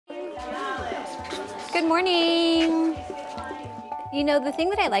Good morning. You know, the thing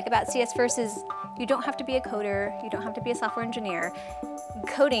that I like about CS First is you don't have to be a coder, you don't have to be a software engineer.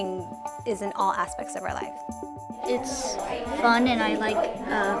 Coding is in all aspects of our life. It's fun, and I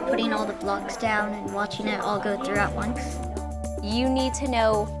like putting all the blocks down and watching it all go through at once. You need to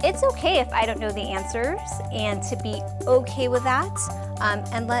know it's okay if I don't know the answers, and to be okay with that,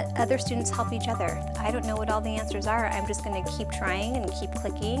 and let other students help each other. I don't know what all the answers are. I'm just going to keep trying and keep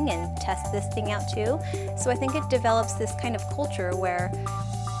clicking and test this thing out too. So I think it develops this kind of culture where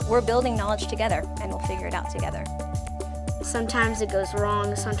we're building knowledge together and we'll figure it out together. Sometimes it goes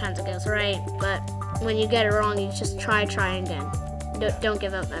wrong, sometimes it goes right, but when you get it wrong, you just try again. Don't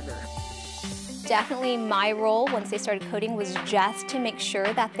give up ever. Definitely my role once they started coding was just to make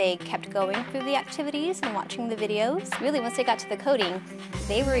sure that they kept going through the activities and watching the videos. Really, once they got to the coding,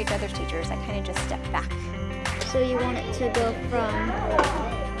 they were each other's teachers. I kind of just stepped back. So you want it to go from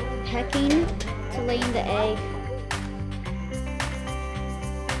pecking to laying the egg